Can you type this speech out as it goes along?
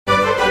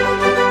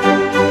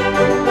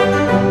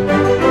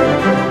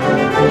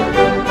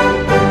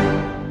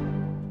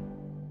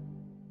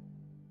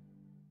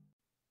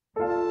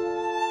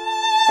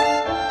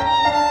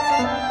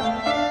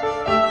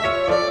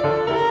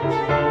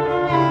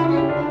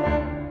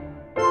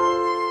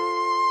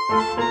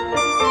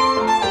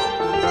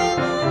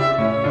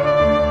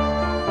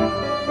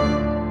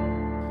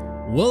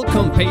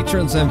Welcome,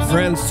 patrons and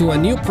friends, to a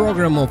new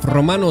program of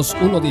Romanos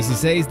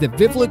 1:16, the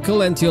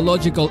biblical and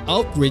theological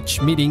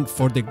outreach meeting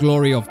for the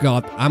glory of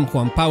God. I'm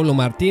Juan Pablo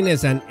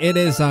Martínez, and it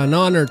is an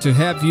honor to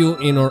have you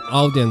in our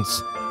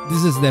audience.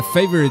 This is the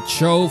favorite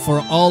show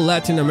for all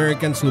Latin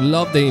Americans who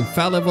love the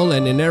infallible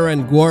and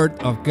inerrant Word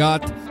of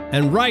God.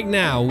 And right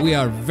now, we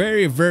are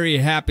very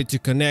happy to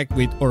connect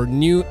with our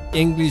new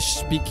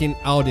English-speaking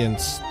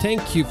audience.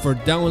 Thank you for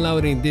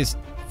downloading this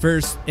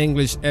first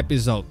English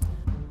episode.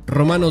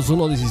 Romanos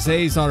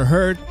 1:16 are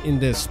heard in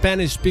the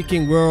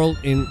Spanish-speaking world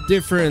in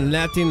different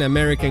Latin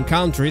American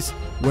countries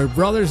where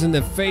brothers in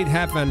the faith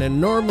have an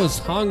enormous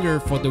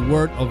hunger for the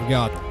Word of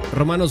God.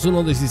 Romanos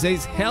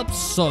 1:16 helps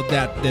so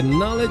that the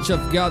knowledge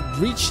of God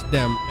reach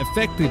them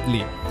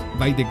effectively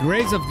by the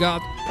grace of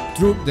God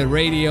through the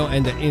radio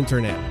and the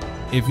internet.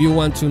 If you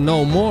want to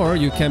know more,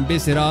 you can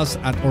visit us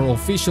at our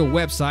official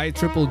website,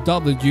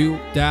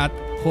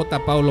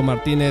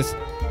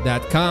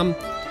 www.jpaulomartinez.com.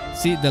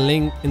 See the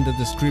link in the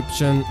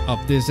description of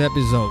this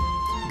episode.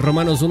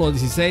 Romanos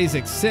 1:16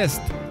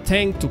 exists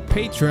thanks to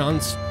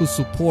patrons who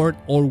support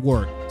our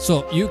work.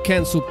 So you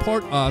can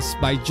support us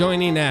by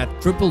joining at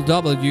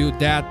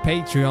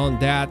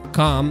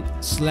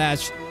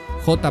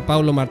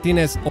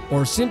www.patreon.com/jpaulomartinez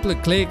or simply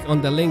click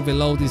on the link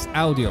below this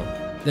audio.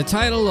 The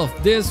title of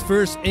this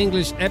first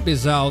English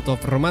episode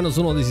of Romanos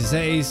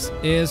 1:16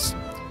 is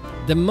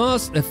 "The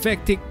most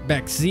effective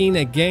vaccine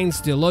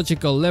against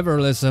theological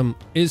liberalism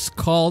is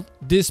called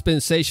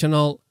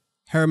dispensational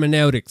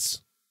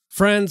hermeneutics."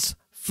 Friends,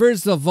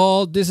 first of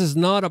all, this is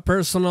not a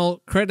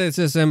personal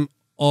criticism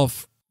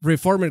of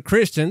Reformed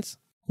Christians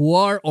who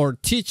are our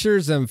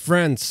teachers and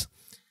friends.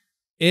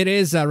 It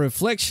is a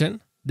reflection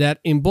that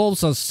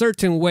involves a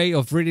certain way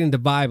of reading the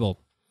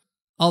Bible.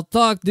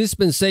 Although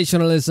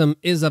dispensationalism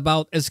is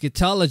about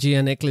eschatology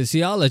and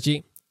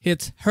ecclesiology,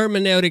 its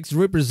hermeneutics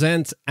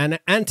represents an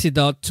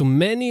antidote to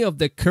many of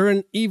the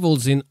current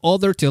evils in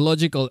other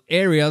theological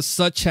areas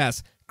such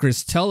as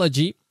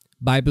Christology,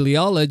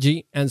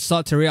 Bibliology, and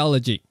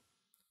soteriology.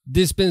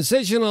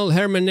 Dispensational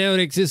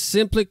hermeneutics is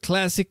simply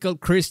classical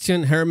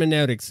Christian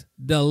hermeneutics,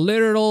 the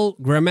literal,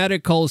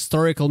 grammatical,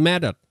 historical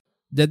method.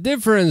 The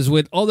difference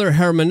with other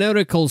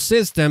hermeneutical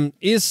systems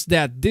is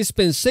that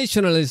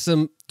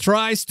dispensationalism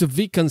tries to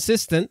be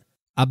consistent,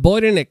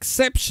 avoiding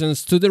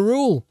exceptions to the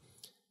rule.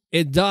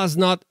 It does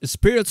not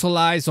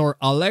spiritualize or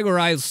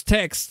allegorize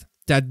texts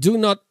that do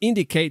not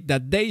indicate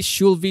that they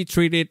should be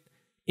treated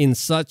in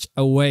such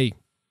a way.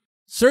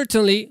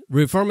 Certainly,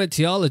 Reformed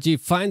theology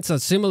finds a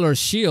similar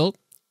shield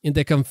in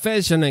the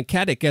confession and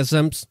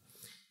catechisms.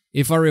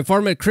 If a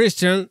Reformed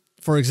Christian,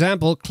 for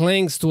example,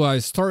 clings to a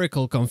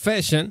historical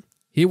confession,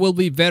 he will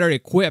be better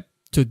equipped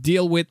to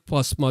deal with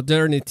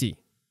postmodernity.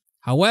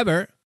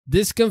 However,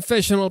 this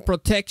confessional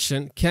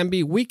protection can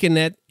be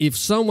weakened if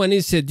someone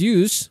is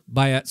seduced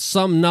by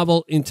some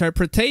novel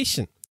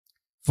interpretation.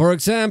 For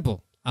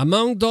example,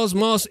 among those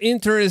most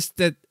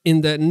interested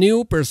in the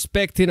new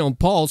perspective on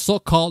Paul,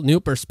 so-called new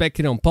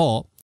perspective on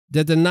Paul,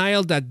 the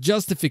denial that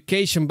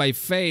justification by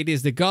faith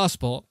is the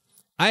gospel,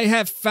 I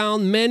have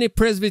found many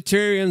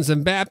Presbyterians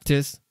and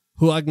Baptists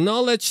who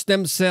acknowledge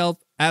themselves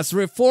as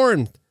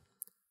Reformed.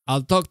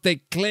 Although they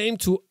claim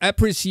to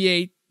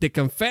appreciate the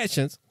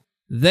confessions,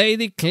 they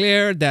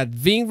declare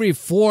that being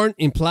reformed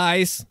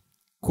implies,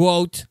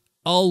 quote,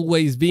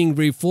 always being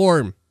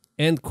reformed,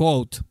 end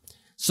quote,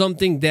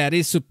 something that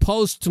is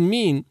supposed to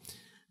mean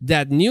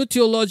that new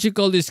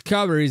theological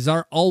discoveries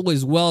are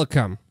always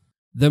welcome.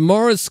 The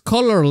more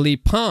scholarly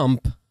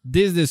pomp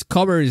these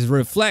discoveries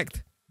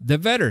reflect, the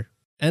better.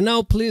 And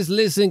now please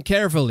listen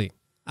carefully.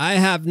 I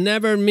have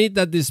never met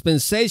a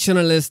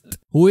dispensationalist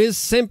who is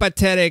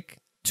sympathetic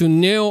to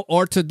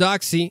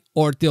neo-orthodoxy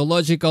or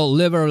theological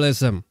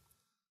liberalism.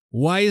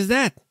 Why is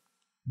that?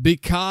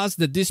 Because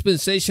the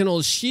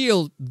dispensational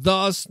shield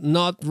does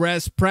not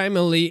rest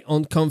primarily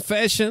on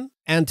confession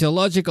and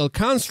theological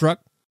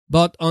construct,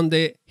 but on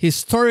the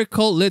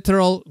historical,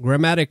 literal,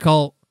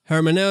 grammatical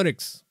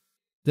hermeneutics.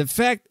 The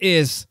fact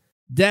is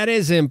that it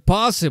is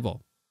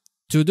impossible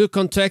to do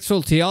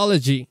contextual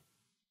theology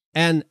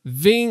and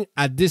being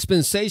a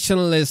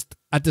dispensationalist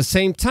at the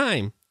same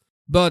time,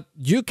 but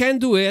you can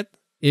do it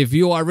if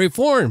you are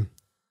Reformed.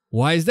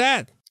 Why is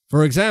that?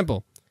 For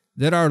example,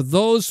 there are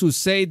those who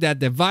say that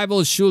the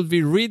Bible should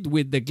be read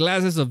with the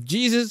glasses of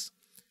Jesus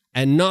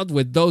and not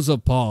with those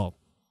of Paul.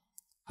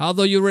 How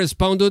do you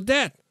respond to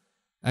that?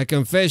 A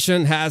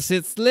confession has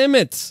its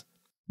limits.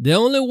 The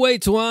only way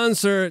to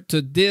answer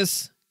to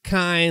this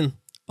kind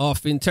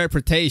of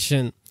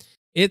interpretation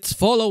is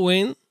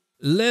following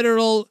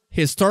literal,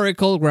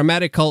 historical,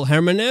 grammatical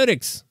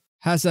hermeneutics.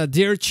 As a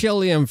dear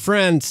Chilean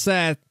friend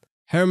said,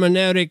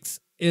 hermeneutics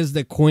is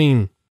the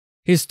queen.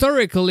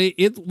 Historically,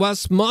 it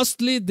was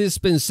mostly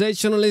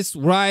dispensationalist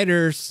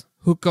writers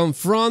who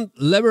confront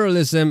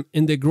liberalism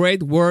in the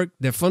great work,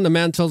 The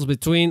Fundamentals,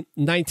 between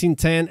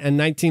 1910 and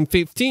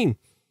 1915.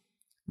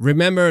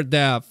 Remember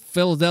the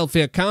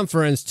Philadelphia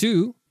Conference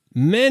too?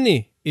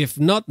 Many, if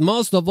not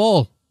most of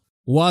all,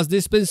 was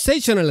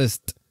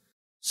dispensationalist.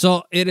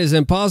 So it is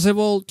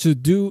impossible to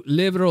do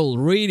liberal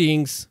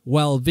readings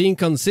while being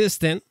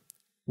consistent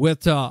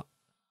with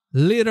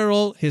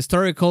literal,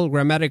 historical,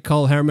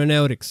 grammatical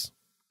hermeneutics.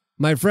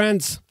 My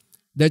friends,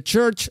 the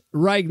church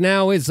right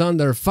now is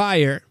under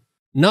fire,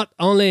 not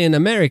only in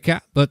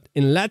America, but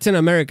in Latin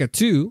America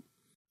too.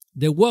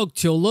 The woke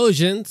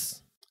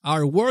theologians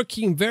are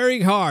working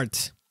very hard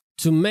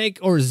to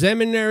make our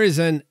seminaries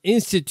and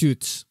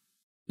institutes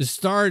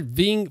start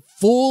being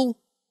full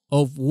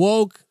of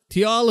woke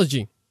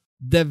theology.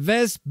 The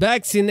best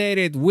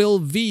vaccinated will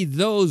be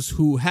those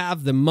who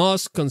have the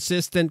most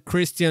consistent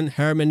Christian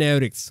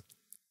hermeneutics.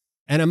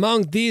 And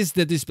among these,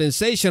 the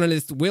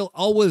dispensationalists will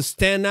always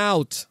stand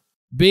out.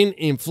 Being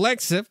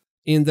inflexible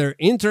in their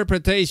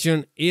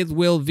interpretation, it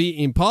will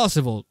be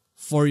impossible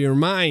for your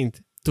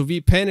mind to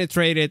be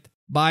penetrated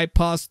by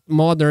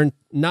postmodern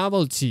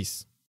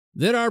novelties.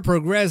 There are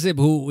progressive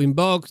who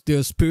invoke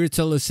the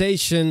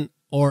spiritualization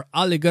or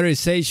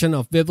allegorization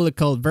of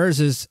biblical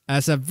verses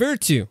as a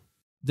virtue.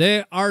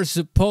 They are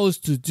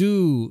supposed to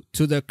do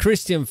to the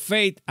Christian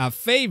faith a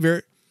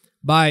favor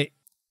by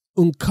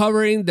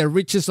uncovering the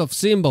riches of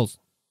symbols.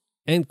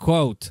 End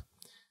quote.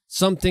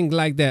 Something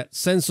like the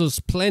sensus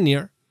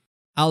plenior.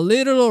 A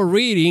literal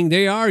reading,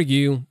 they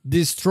argue,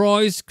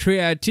 destroys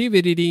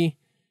creativity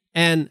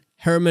and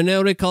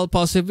hermeneutical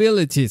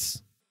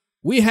possibilities.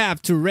 We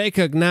have to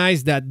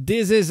recognize that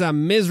this is a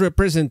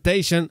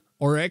misrepresentation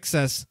or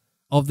excess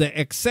of the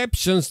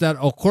exceptions that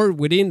occur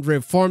within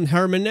Reformed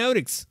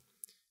hermeneutics.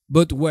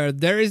 But where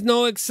there is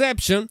no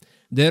exception,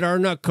 there are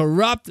no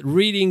corrupt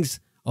readings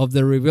of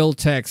the revealed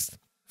text.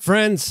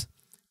 Friends,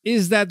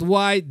 is that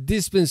why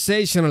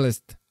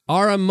dispensationalists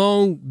are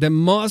among the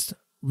most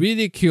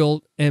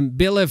ridiculed and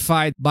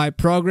vilified by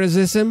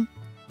progressism?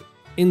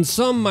 In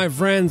sum, my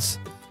friends,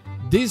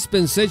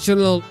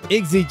 dispensational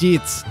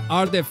exegetes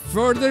are the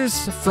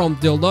furthest from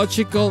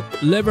theological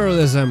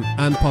liberalism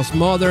and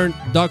postmodern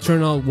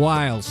doctrinal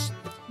wiles.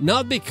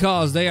 Not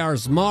because they are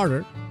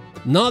smarter,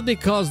 not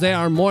because they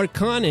are more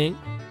cunning,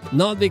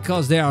 not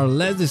because they are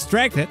less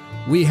distracted.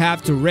 We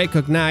have to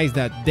recognize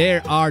that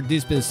there are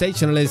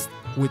dispensationalists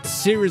with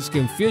serious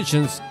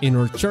confusions in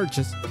our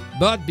churches,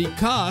 but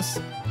because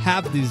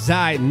have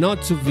decided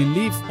not to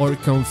believe or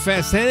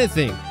confess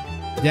anything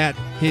that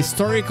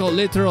historical,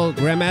 literal,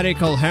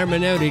 grammatical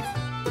hermeneutic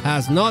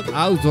has not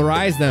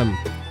authorized them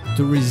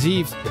to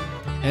receive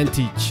and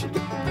teach.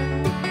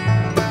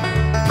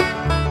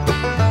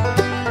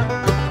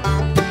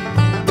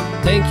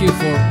 Thank you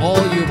for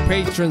all you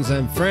patrons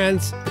and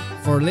friends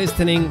for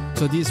listening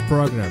to this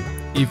program.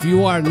 If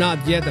you are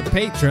not yet a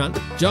patron,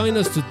 join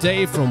us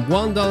today from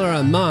 $1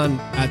 a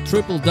month at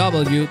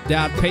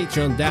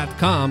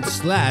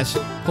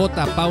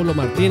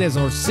www.patreon.com/jpaulomartinez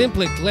or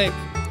simply click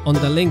on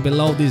the link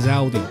below this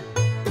audio.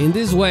 In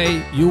this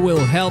way, you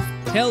will help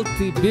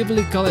healthy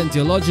biblical and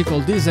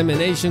theological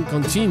dissemination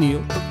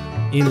continue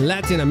in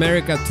Latin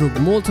America through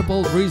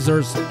multiple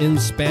resources in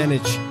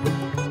Spanish.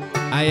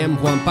 I am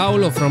Juan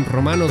Pablo from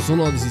Romanos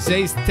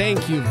 1:16.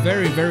 Thank you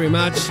very, very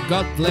much.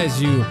 God bless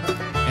you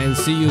and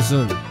see you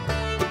soon.